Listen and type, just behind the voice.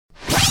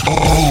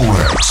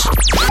Always.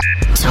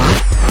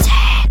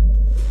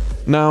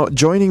 Now,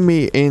 joining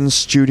me in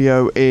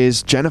studio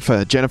is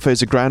Jennifer. Jennifer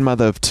is a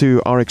grandmother of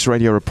two RX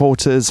Radio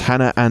reporters,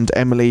 Hannah and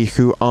Emily,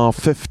 who are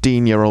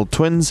 15-year-old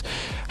twins.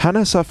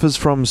 Hannah suffers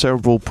from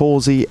cerebral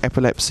palsy,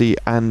 epilepsy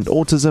and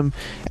autism.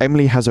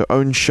 Emily has her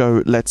own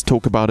show, Let's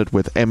Talk About It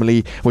with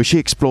Emily, where she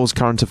explores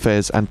current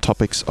affairs and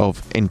topics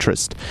of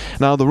interest.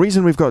 Now, the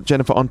reason we've got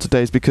Jennifer on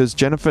today is because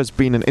Jennifer has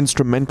been an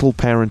instrumental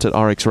parent at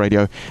RX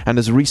Radio and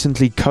has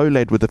recently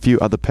co-led with a few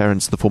other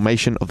parents the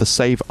formation of the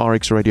Save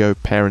RX Radio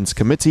Parents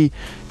Committee.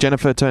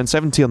 Jennifer turned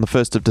 70 on the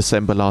 1st of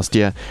December last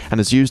year and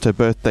has used her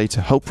birthday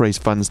to help raise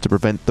funds to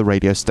prevent the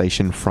radio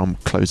station from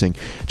closing.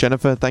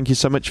 Jennifer, thank you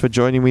so much for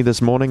joining me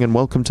this morning and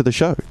welcome to the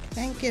show.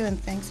 Thank you,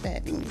 and thanks for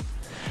having me.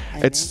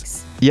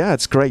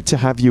 It's great to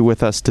have you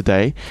with us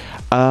today.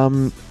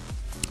 I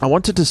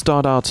wanted to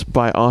start out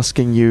by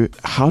asking you,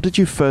 how did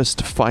you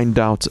first find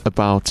out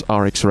about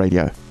RX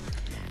Radio?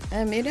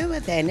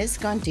 With Hannah's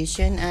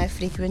condition, I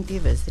frequently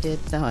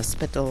visited the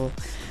hospital.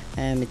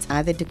 It's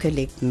either to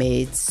collect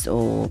meds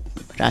or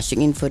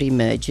rushing in for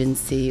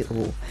emergency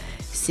or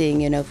seeing,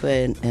 for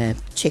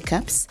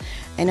checkups.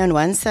 And on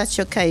one such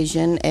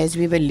occasion, as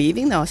we were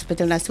leaving the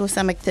hospital, I saw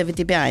some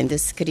activity behind the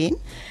screen.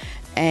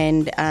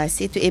 And I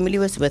said to Emily,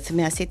 was with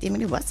me, I said,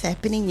 Emily, what's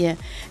happening here?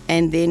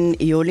 And then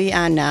Yoli,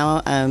 our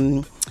now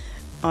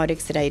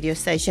RX radio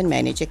station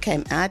manager,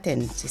 came out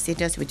and she said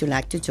to us, would you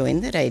like to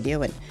join the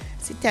radio? And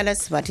she said, tell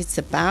us what it's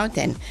about.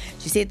 And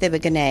she said they were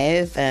going to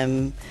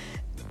have...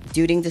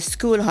 during the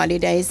school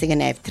holidays, they're going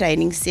to have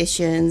training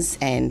sessions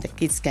and the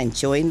kids can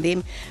join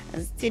them.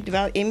 I said,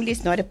 well,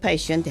 Emily's not a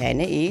patient,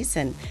 Hannah is.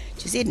 And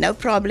she said, no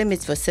problem,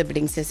 it's for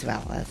siblings as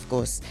well, of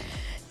course.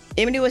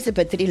 Emily was a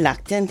bit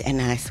reluctant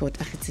and I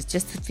thought, it's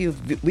just a few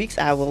weeks,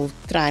 I will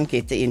try and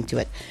get her into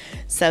it.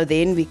 So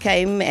then we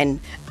came and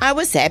I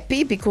was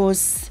happy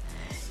because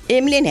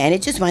Emily and Hannah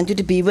just wanted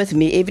to be with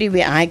me.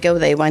 Everywhere I go,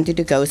 they wanted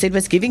to go. So it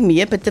was giving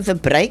me a bit of a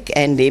break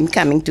and them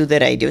coming to the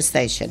radio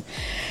station.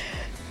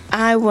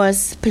 I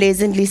was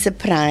pleasantly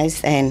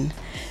surprised and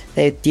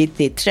they did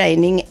their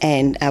training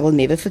and I will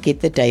never forget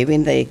the day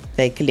when they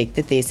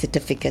collected their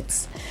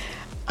certificates.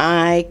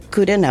 I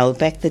couldn't hold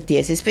back the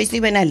tears,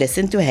 especially when I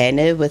listened to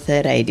Hannah with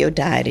her radio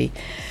diary.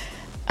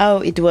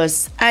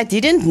 I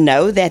didn't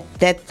know that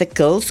the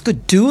girls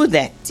could do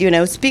that,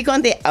 speak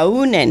on their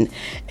own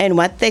and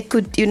what they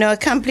could,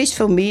 accomplish.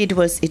 For me, it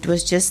was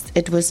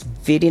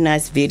very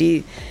nice,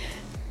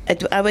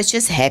 I was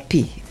just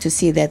happy to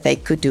see that they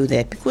could do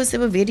that because they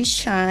were very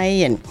shy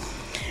and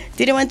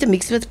didn't want to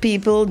mix with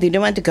people,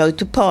 didn't want to go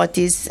to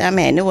parties.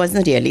 Hannah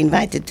wasn't really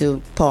invited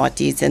to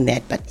parties and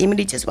that, but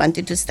Emily just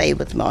wanted to stay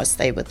with Ma.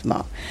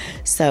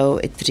 So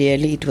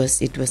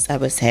I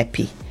was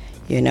happy,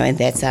 and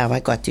that's how I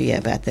got to hear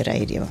about the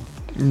radio.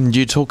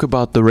 You talk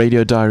about the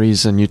radio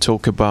diaries and you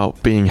talk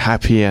about being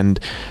happy and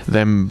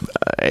them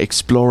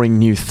exploring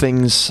new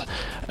things.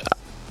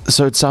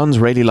 So it sounds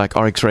really like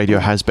RX Radio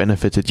has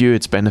benefited you.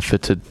 It's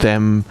benefited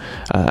them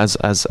as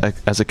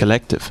a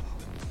collective.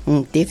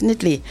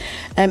 Definitely,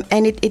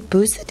 and it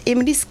boosted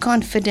Emily's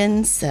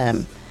confidence.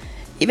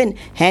 Even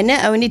Hannah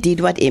only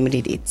did what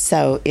Emily did.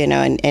 So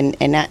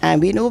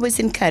and we always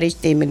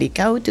encouraged Emily,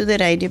 go to the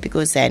radio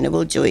because Hannah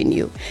will join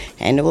you.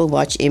 Hannah will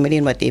watch Emily,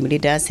 and what Emily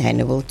does,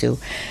 Hannah will do.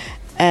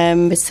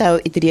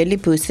 So it really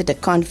boosted her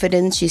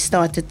confidence. She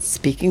started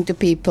speaking to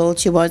people.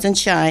 She wasn't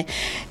shy,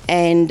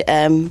 and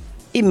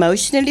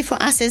emotionally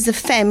for us as a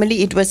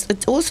family, it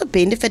also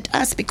benefit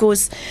us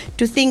because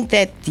to think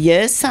that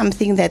here's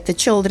something that the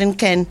children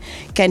can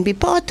be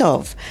part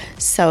of.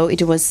 So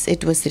it's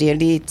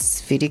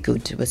very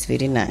good. It was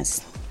very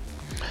nice.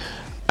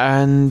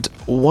 And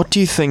what do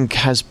you think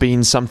has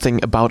been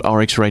something about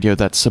RX Radio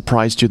that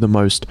surprised you the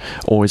most,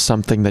 or is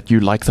something that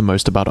you like the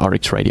most about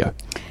RX Radio?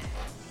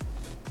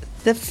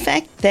 The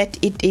fact that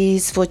it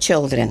is for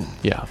children.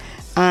 Yeah.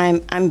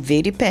 I'm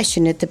very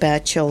passionate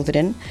about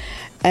children.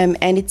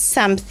 And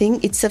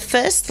it's a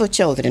first for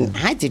children.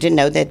 I didn't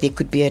know that there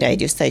could be a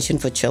radio station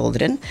for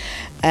children.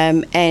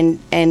 And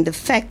the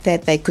fact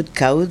that they could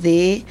go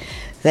there,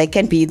 they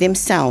can be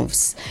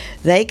themselves.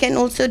 They can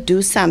also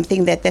do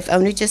something that they've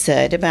only just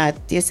heard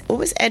about. There's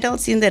always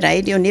adults in the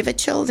radio, never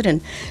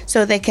children.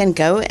 So they can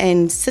go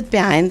and sit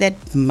behind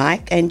that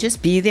mic and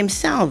just be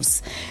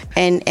themselves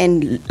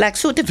and like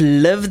sort of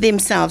live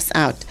themselves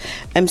out.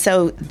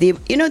 So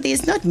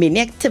there's not many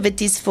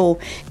activities for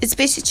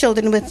especially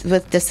children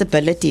with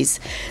disabilities.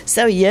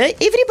 So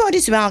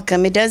everybody's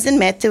welcome. It doesn't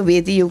matter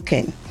whether you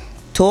can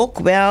talk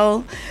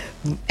well.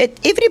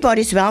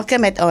 Everybody's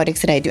welcome at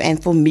RX Radio,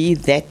 and for me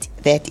that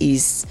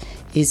is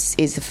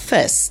the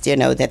first,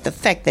 that the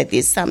fact that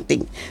there's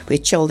something where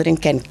children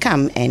can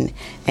come and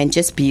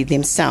just be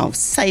themselves,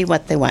 say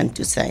what they want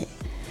to say.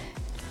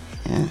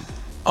 Yeah.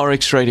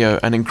 RX Radio,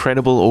 an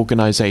incredible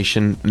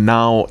organization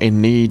now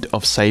in need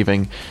of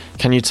saving.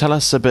 Can you tell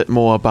us a bit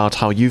more about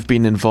how you've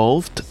been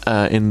involved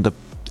in the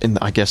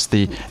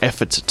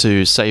effort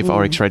to save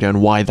RX Radio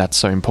and why that's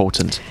so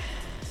important?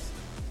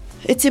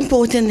 It's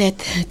important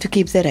to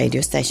keep the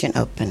radio station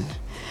open.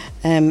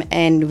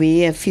 and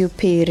we a few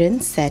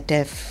parents that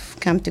have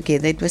come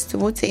together. It was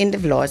towards the end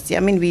of last year.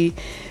 I mean,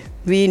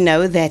 we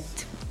know that,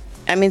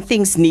 I mean,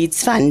 things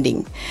needs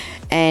funding.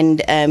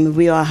 And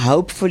we are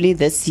hopefully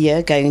this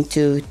year going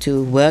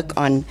to work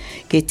on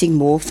getting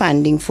more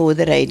funding for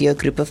the radio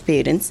group of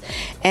parents.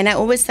 And I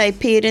always say,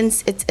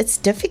 parents, it's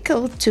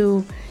difficult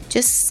to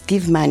just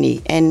give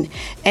money. And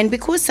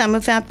because some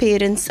of our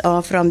parents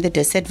are from the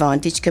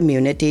disadvantaged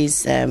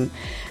communities,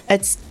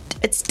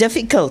 it's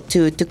difficult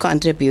to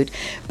contribute.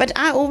 But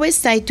I always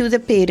say to the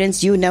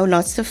parents, you know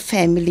lots of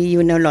family,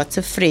 you know lots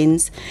of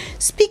friends.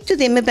 Speak to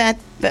them about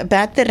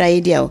the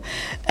radio.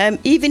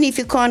 Even if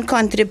you can't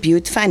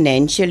contribute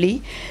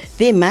financially,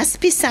 there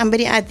must be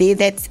somebody out there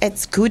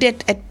that's good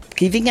at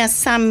giving us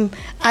some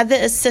other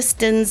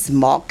assistance,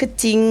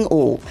 marketing,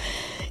 or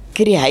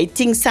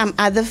creating some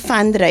other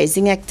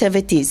fundraising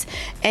activities.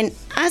 And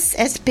us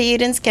as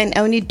parents can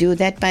only do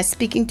that by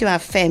speaking to our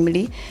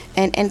family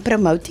and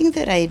promoting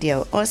the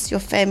radio. Ask your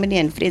family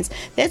and friends.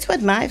 That's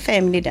what my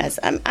family does.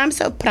 I'm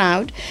so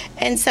proud,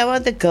 and so are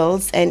the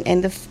girls,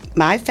 and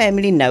my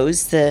family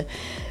knows the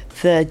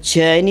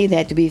journey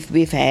that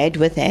we've had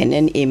with Hannah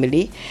and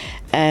Emily.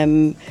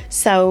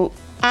 So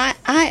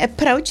I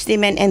approached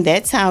them, and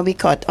that's how we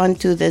got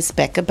onto this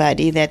Backer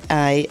Buddy that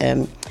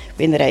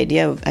in the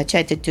radio. I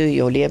chatted to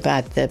Yoli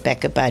about the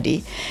Backer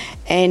Buddy,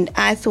 and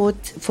I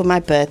thought for my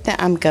birthday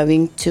I'm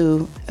going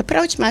to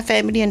approach my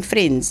family and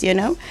friends, you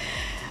know.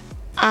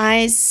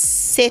 I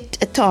set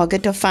a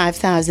target of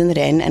 5,000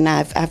 Rand, and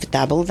I've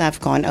doubled. I've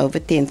gone over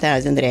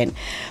 10,000 Rand.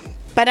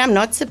 But I'm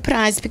not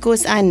surprised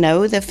because I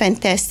know the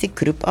fantastic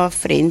group of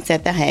friends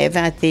that I have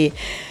out there.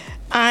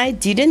 I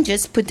didn't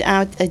just put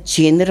out a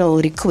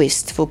general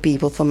request for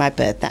people for my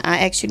birthday. I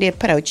actually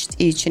approached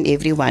each and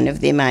every one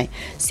of them. I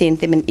sent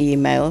them an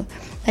email.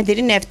 I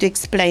didn't have to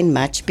explain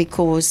much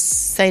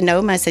because they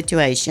know my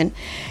situation.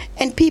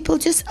 And people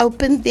just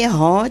opened their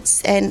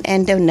hearts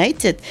and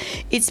donated.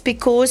 It's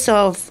because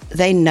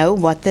they know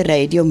what the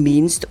radio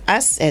means to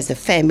us as a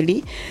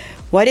family,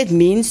 what it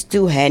means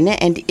to Hannah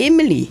and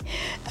Emily.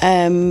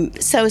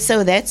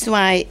 So that's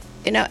why,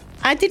 you know,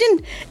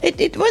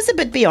 it was a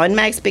bit beyond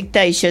my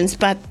expectations,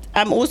 but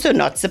I'm also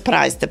not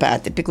surprised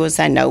about it because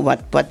I know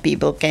what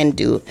people can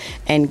do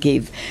and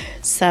give.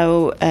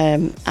 So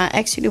I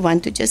actually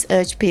want to just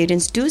urge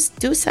parents, do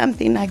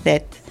something like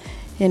that.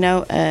 You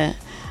know,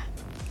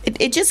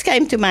 it just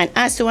came to mind.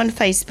 I saw on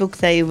Facebook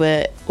they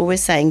were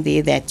always saying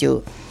there that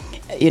you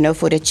know,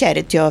 for a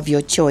charity of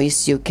your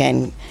choice, you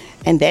can,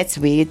 and that's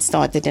where it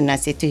started. And I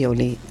said to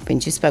Yoli,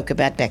 when she spoke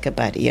about Backer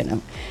Buddy, you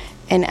know,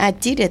 and I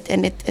did it,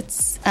 and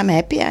I'm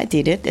happy I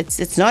did it.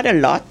 It's not a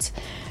lot,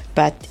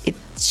 but it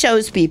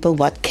shows people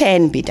what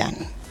can be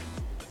done.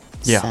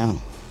 Yeah.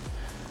 So.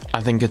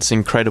 I think it's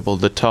incredible,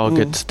 the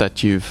target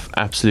that you've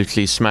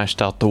absolutely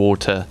smashed out the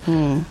water.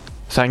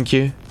 Thank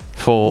you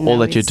for all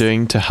that you're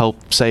doing to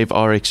help save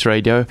RX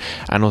Radio,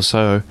 and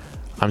also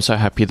I'm so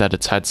happy that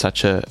it's had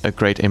such a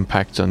great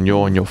impact on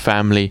you and your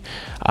family.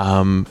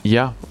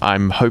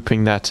 I'm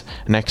hoping that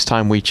next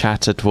time we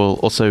chat it will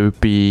also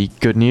be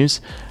good news.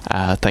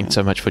 Thanks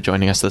so much for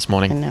joining us this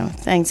morning. No,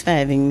 thanks for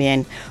having me,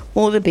 and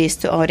all the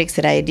best to RX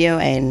Radio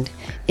and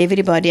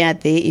everybody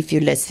out there. If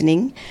you're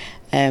listening,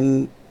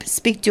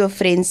 speak to your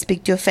friends,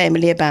 speak to your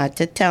family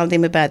about it. Tell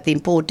them about the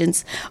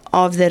importance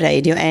of the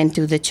radio and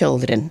to the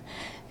children.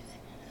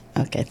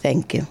 Okay,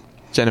 thank you.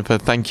 Jennifer,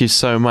 thank you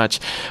so much.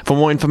 For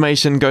more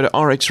information, go to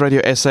RX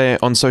Radio SA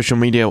on social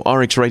media or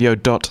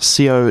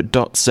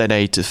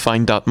rxradio.co.za to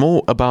find out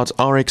more about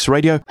RX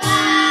Radio.